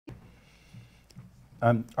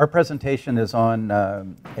Our presentation is on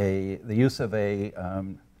the use of a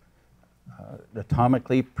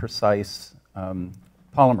atomically precise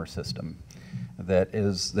polymer system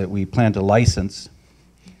that we plan to license.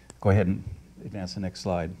 Go ahead and advance the next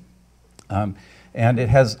slide. And it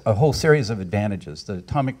has a whole series of advantages. The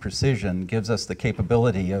atomic precision gives us the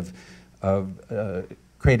capability of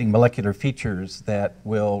creating molecular features that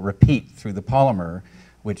will repeat through the polymer,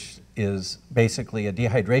 which is basically a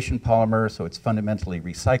dehydration polymer, so it's fundamentally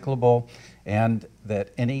recyclable, and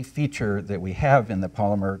that any feature that we have in the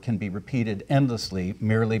polymer can be repeated endlessly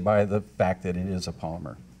merely by the fact that it is a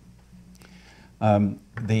polymer. One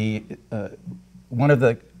of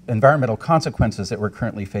the environmental consequences that we're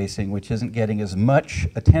currently facing, which isn't getting as much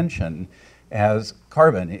attention as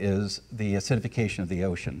carbon, is the acidification of the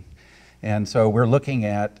ocean. And so we're looking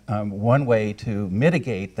at one way to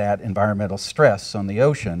mitigate that environmental stress on the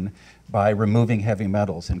ocean by removing heavy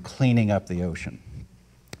metals and cleaning up the ocean.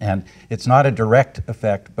 And it's not a direct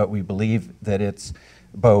effect, but we believe that it's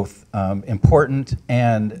both important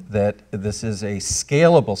and that this is a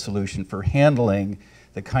scalable solution for handling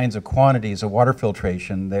the kinds of quantities of water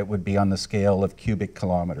filtration that would be on the scale of cubic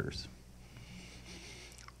kilometers.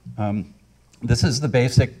 This is the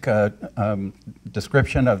basic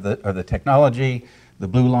description of the technology. The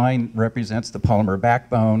blue line represents the polymer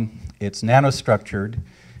backbone. It's nanostructured.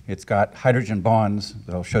 It's got hydrogen bonds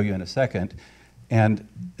that I'll show you in a second, and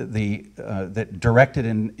that directed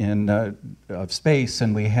in space.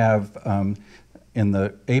 And we have in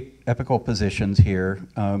the apical positions here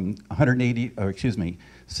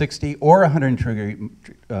 60 or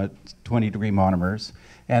 120 degree monomers.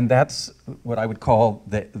 And that's what I would call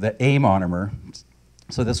the A monomer.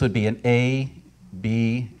 So this would be an A,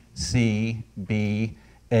 B, C, B,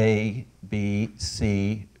 A, B,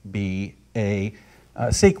 C, B, A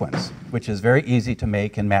sequence, which is very easy to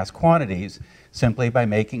make in mass quantities simply by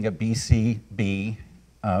making a BCB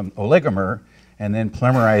oligomer and then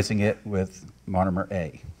polymerizing it with monomer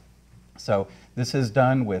A. So this is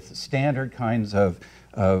done with standard kinds of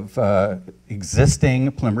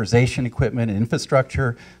existing polymerization equipment and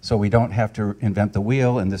infrastructure, so we don't have to invent the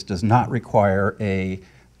wheel, and this does not require the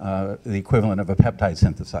equivalent of a peptide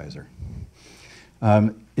synthesizer.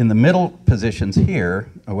 In the middle positions here,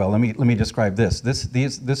 well, let me describe this.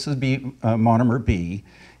 This would be monomer B,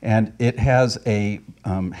 and it has a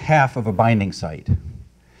half of a binding site.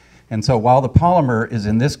 And so while the polymer is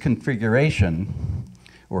in this configuration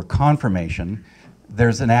or conformation,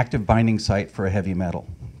 there's an active binding site for a heavy metal.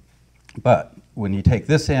 But when you take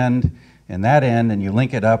this end and that end and you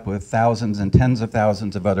link it up with thousands and tens of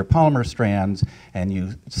thousands of other polymer strands and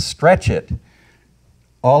you stretch it,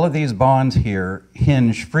 all of these bonds here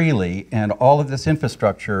hinge freely and all of this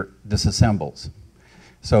infrastructure disassembles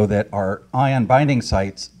so that our ion binding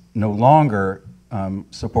sites no longer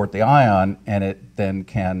support the ion, and it then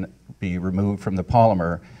can be removed from the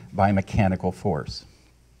polymer by mechanical force.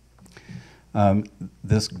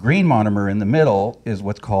 This green monomer in the middle is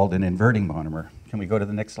what's called an inverting monomer. Can we go to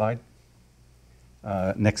the next slide?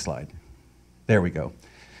 Next slide. There we go.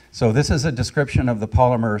 So this is a description of the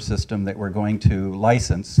polymer system that we're going to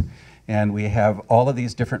license. And we have all of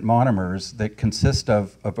these different monomers that consist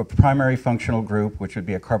of a primary functional group, which would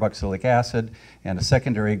be a carboxylic acid, and a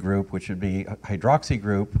secondary group, which would be a hydroxy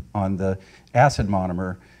group on the acid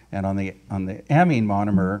monomer. And on the amine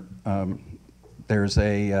monomer, there's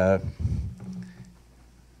a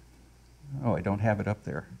oh, I don't have it up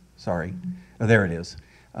there. Sorry. Oh, there it is.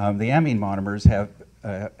 The amine monomers have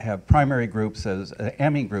primary groups as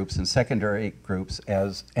amine groups and secondary groups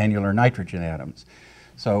as annular nitrogen atoms.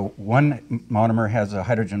 So one monomer has a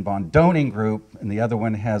hydrogen bond doning group, and the other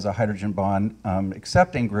one has a hydrogen bond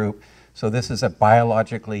accepting group. So this is a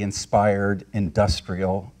biologically inspired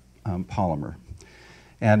industrial polymer.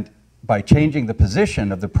 And by changing the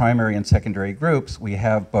position of the primary and secondary groups, we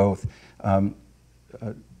have both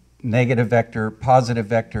negative vector, positive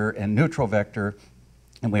vector, and neutral vector.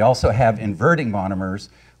 And we also have inverting monomers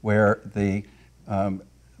where the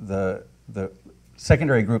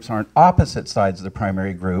secondary groups are on opposite sides of the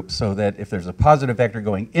primary group, so that if there's a positive vector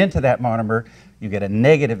going into that monomer, you get a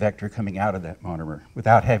negative vector coming out of that monomer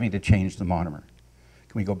without having to change the monomer.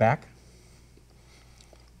 Can we go back?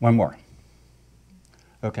 One more.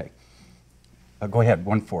 Okay. Go ahead,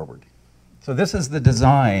 one forward. So this is the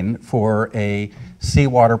design for a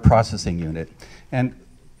seawater processing unit. And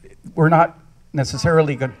we're not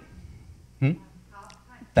necessarily going...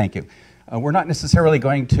 Thank you. We're not necessarily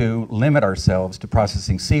going to limit ourselves to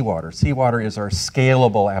processing seawater. Seawater is our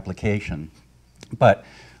scalable application. But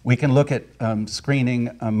We can look at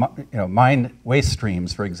screening mine waste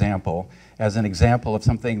streams, for example, as an example of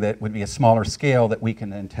something that would be a smaller scale that we can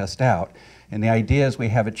then test out. And the idea is we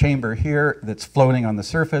have a chamber here that's floating on the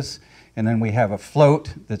surface, and then we have a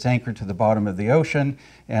float that's anchored to the bottom of the ocean,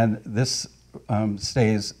 and this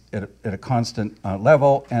stays at a constant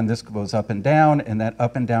level, and this goes up and down, and that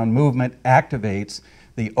up and down movement activates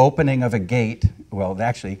the opening of a gate, well,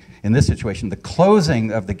 actually, in this situation, the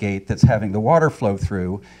closing of the gate that's having the water flow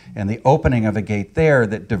through, and the opening of a gate there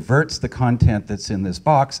that diverts the content that's in this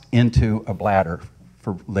box into a bladder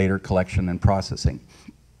for later collection and processing.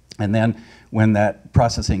 And then when that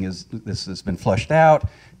processing this has been flushed out,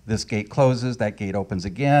 this gate closes, that gate opens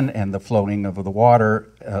again, and the flowing of the water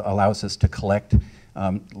allows us to collect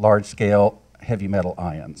large-scale heavy metal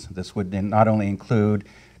ions. This would then not only include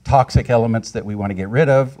toxic elements that we want to get rid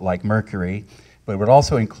of, like mercury, but it would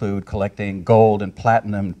also include collecting gold and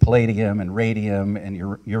platinum, and palladium and radium and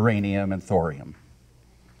uranium and thorium.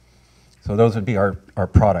 So those would be our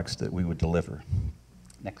products that we would deliver.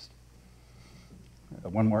 Next.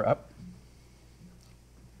 One more up.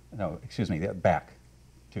 No, excuse me, back.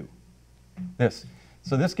 Two. This.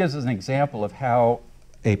 So this gives us an example of how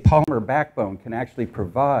a polymer backbone can actually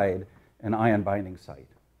provide an ion binding site.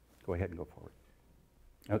 Go ahead and go forward.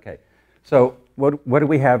 Okay, so what do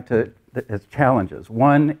we have as challenges?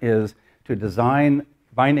 One is to design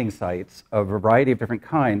binding sites of a variety of different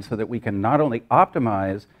kinds so that we can not only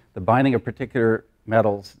optimize the binding of particular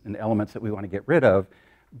metals and elements that we want to get rid of,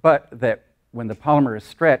 but that when the polymer is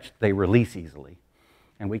stretched, they release easily.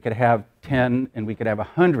 And we could have 10 and we could have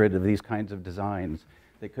 100 of these kinds of designs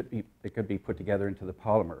that could be put together into the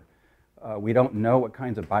polymer. We don't know what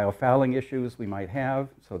kinds of biofouling issues we might have,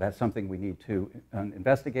 so that's something we need to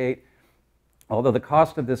investigate. Although the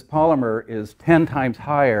cost of this polymer is 10 times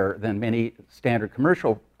higher than many standard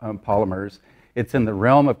commercial polymers, it's in the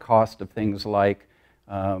realm of cost of things like,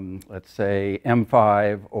 let's say,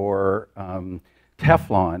 M5 or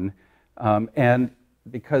Teflon, and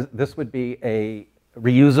because this would be a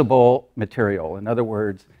reusable material. In other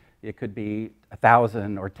words, it could be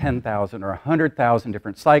 1,000 or 10,000 or 100,000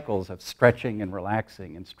 different cycles of stretching and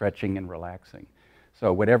relaxing and stretching and relaxing.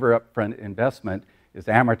 So whatever upfront investment is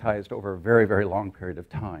amortized over a very, very long period of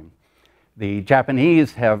time. The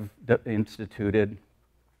Japanese have instituted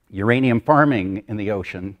uranium farming in the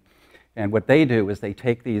ocean, and what they do is they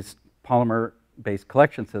take these polymer-based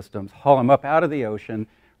collection systems, haul them up out of the ocean,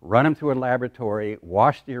 run them through a laboratory,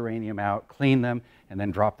 wash the uranium out, clean them, and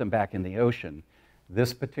then drop them back in the ocean.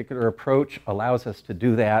 This particular approach allows us to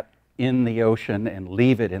do that in the ocean and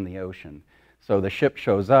leave it in the ocean. So the ship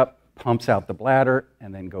shows up, pumps out the bladder,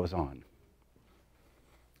 and then goes on.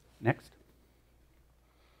 Next.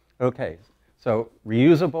 Okay, so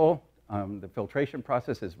reusable, the filtration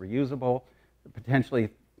process is reusable, potentially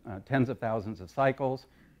tens of thousands of cycles.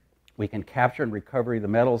 We can capture and recover the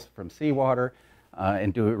metals from seawater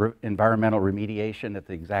and do environmental remediation at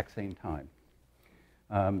the exact same time.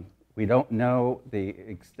 We don't know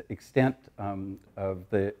the extent of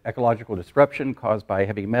the ecological disruption caused by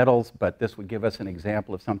heavy metals, but this would give us an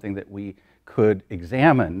example of something that we could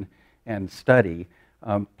examine and study.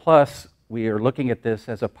 Plus, we are looking at this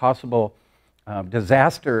as a possible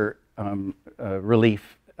disaster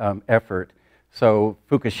relief effort. So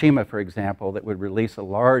Fukushima, for example, that would release a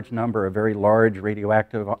large number of very large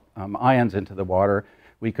radioactive ions into the water,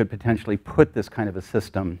 we could potentially put this kind of a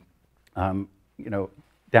system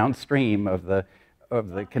downstream of the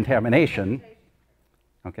contamination,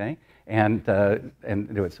 okay, and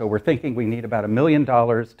do it. So we're thinking we need about $1 million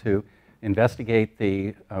to investigate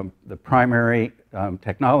the primary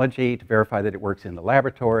technology to verify that it works in the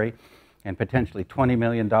laboratory, and potentially $20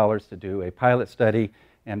 million to do a pilot study,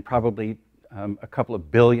 and probably a couple of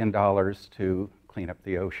 $1 billion to clean up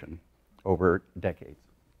the ocean over decades.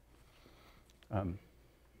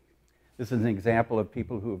 This is an example of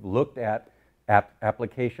people who have looked at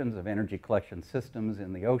applications of energy collection systems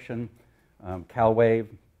in the ocean, CalWave,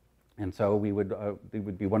 and so we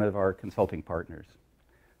would be one of our consulting partners.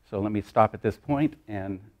 So let me stop at this point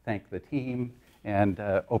and thank the team and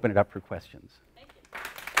open it up for questions. Thank you.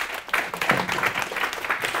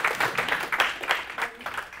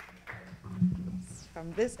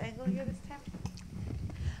 From this angle here this time?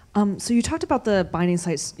 So you talked about the binding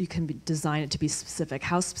sites, you can design it to be specific.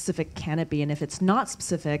 How specific can it be? And if it's not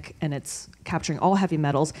specific and it's capturing all heavy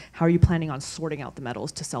metals, how are you planning on sorting out the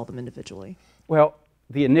metals to sell them individually? Well,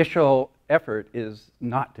 the initial effort is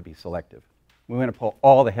not to be selective. We want to pull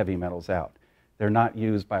all the heavy metals out. They're not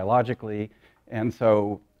used biologically, and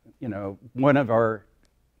so, one of our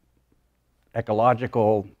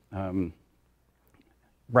ecological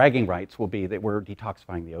bragging rights will be that we're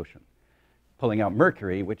detoxifying the ocean, pulling out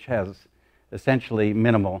mercury, which has essentially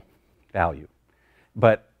minimal value.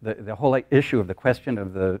 But the whole issue of the question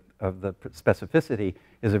of the specificity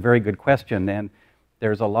is a very good question, and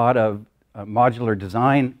there's a lot of modular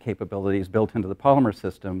design capabilities built into the polymer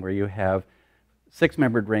system where you have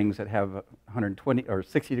 6-membered rings that have 120 or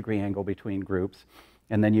 60-degree angle between groups,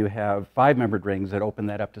 and then you have 5-membered rings that open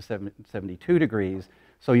that up to 72 degrees.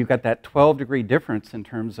 So you've got that 12-degree difference in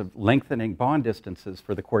terms of lengthening bond distances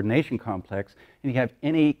for the coordination complex, and you have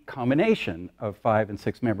any combination of 5- and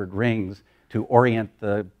 6-membered rings to orient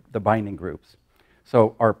the binding groups.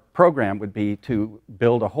 So our program would be to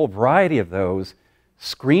build a whole variety of those,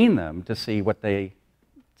 screen them to see what they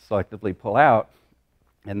selectively pull out,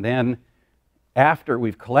 and then after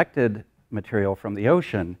we've collected material from the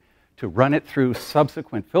ocean, to run it through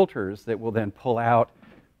subsequent filters that will then pull out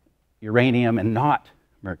uranium and not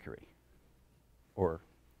mercury, or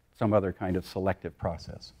some other kind of selective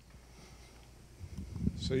process.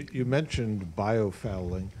 So you mentioned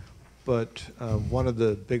biofouling, but one of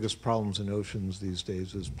the biggest problems in oceans these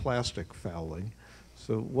days is plastic fouling.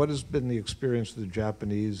 So what has been the experience of the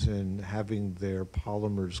Japanese in having their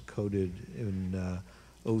polymers coated in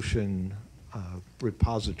ocean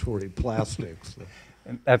repository plastics?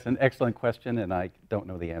 And that's an excellent question, and I don't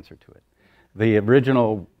know the answer to it. The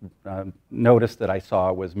original notice that I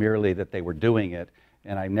saw was merely that they were doing it,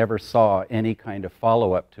 and I never saw any kind of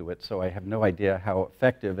follow-up to it, so I have no idea how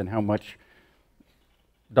effective and how much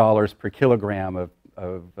dollars per kilogram of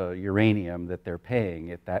uranium that they're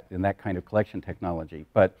paying in that kind of collection technology.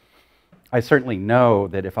 But I certainly know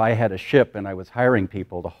that if I had a ship and I was hiring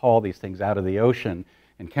people to haul these things out of the ocean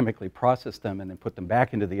and chemically process them and then put them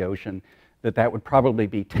back into the ocean, that would probably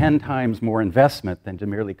be 10 times more investment than to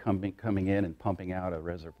merely coming in and pumping out a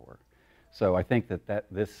reservoir. So I think that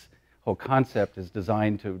this whole concept is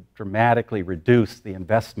designed to dramatically reduce the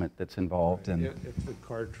investment that's involved. Right. In if the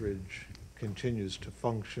cartridge continues to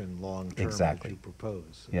function long-term exactly as you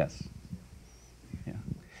propose. Yes. Yeah.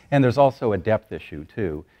 And there's also a depth issue,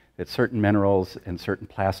 too, that certain minerals and certain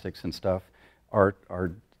plastics and stuff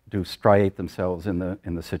do striate themselves in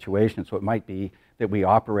the situation. So it might be that we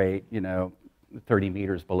operate, 30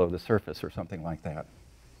 meters below the surface or something like that.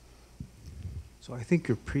 So I think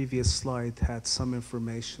your previous slide had some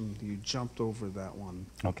information. You jumped over that one.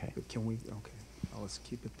 Okay. But can we? Okay. Let's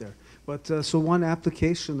keep it there. But so one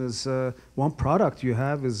application is one product you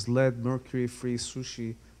have is lead mercury-free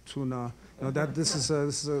sushi tuna. Now this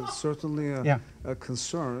is certainly a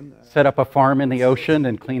concern. Set up a farm in the ocean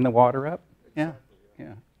and clean the water up. Yeah.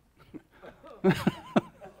 Yeah. I'm sure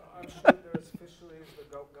there's fisheries, the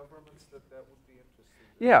governments that would be interested.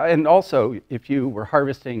 Yeah, and also, if you were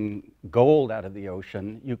harvesting gold out of the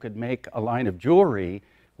ocean, you could make a line of jewelry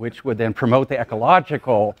which would then promote the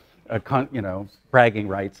ecological, bragging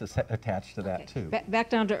rights attached to that, too. Back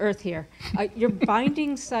down to earth here. Your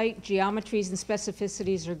binding site geometries and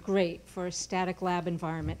specificities are great for a static lab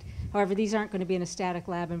environment. However, these aren't going to be in a static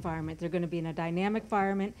lab environment. They're going to be in a dynamic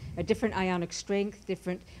environment, a different ionic strength,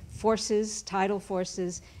 different forces, tidal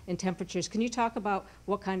forces, and temperatures. Can you talk about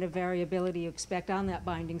what kind of variability you expect on that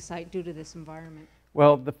binding site due to this environment?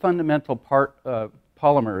 Well, the fundamental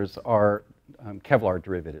polymers are Kevlar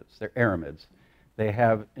derivatives. They're aramids. They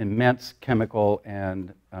have immense chemical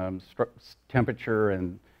and temperature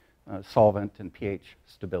and solvent and pH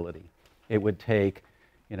stability. It would take,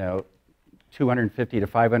 250 to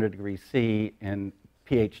 500 degrees C and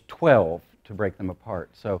pH 12 to break them apart.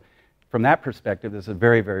 So from that perspective, this is a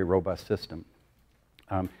very, very robust system.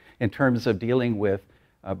 In terms of dealing with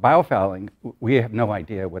biofouling, we have no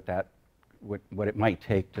idea what it might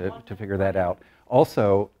take to figure that out.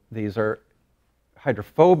 Also, these are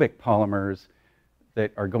hydrophobic polymers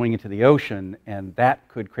that are going into the ocean, and that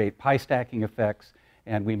could create pi stacking effects,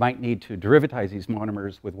 and we might need to derivatize these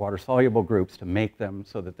monomers with water-soluble groups to make them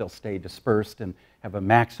so that they'll stay dispersed and have a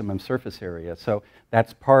maximum surface area. So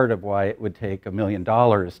that's part of why it would take $1 million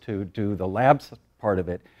to do the lab part of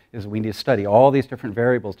it, is we need to study all these different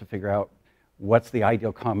variables to figure out what's the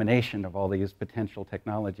ideal combination of all these potential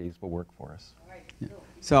technologies will work for us. Yeah.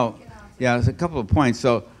 So, yeah, there's a couple of points.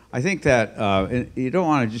 So I think that you don't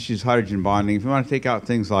want to just use hydrogen bonding. If you want to take out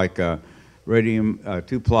things like radium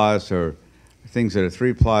 2+ or things that are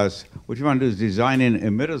 3+, what you want to do is design in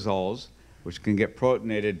imidazoles, which can get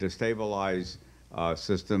protonated to stabilize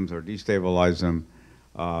systems or destabilize them.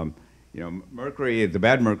 Mercury, the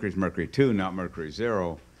bad mercury is mercury 2, not mercury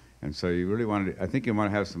 0. And so you really want to, I think you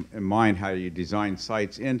want to have some in mind how you design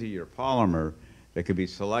sites into your polymer that could be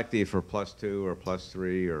selective for +2 or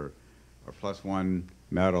 +3 or +1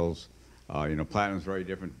 metals. Platinum is very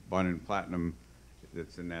different. Bonding platinum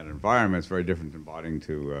that's in that environment is very different than bonding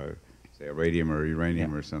to, say, a radium or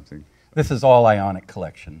uranium or something. This is all ionic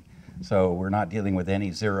collection, so we're not dealing with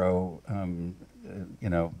any zero,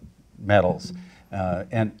 metals.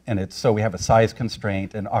 And it's so we have a size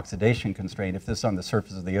constraint and oxidation constraint. If this is on the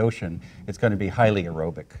surface of the ocean, it's going to be highly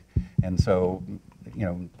aerobic. And so,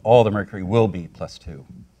 all the mercury will be +2.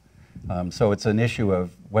 So it's an issue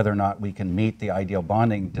of whether or not we can meet the ideal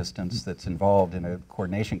bonding distance that's involved in a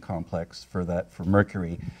coordination complex for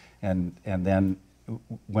mercury. And then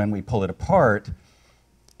when we pull it apart,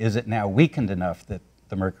 is it now weakened enough that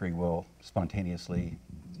the mercury will spontaneously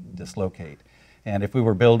dislocate? And if we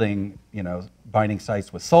were building, binding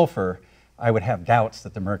sites with sulfur, I would have doubts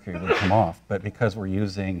that the mercury would come off. But because we're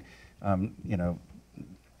using,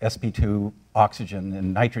 sp2 oxygen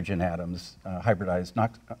and nitrogen atoms, hybridized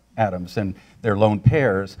atoms, and they're lone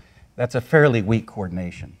pairs, that's a fairly weak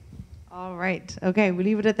coordination. All right. Okay, we'll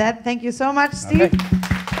leave it at that. Thank you so much, Steve.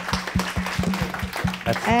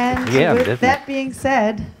 Okay. And with that being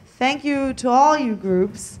said, thank you to all you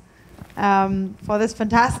groups for this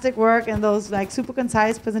fantastic work and those super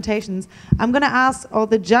concise presentations. I'm going to ask all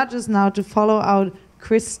the judges now to follow out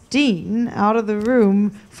Christine out of the room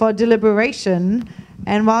for deliberation.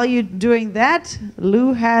 And while you're doing that,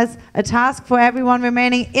 Lou has a task for everyone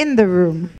remaining in the room.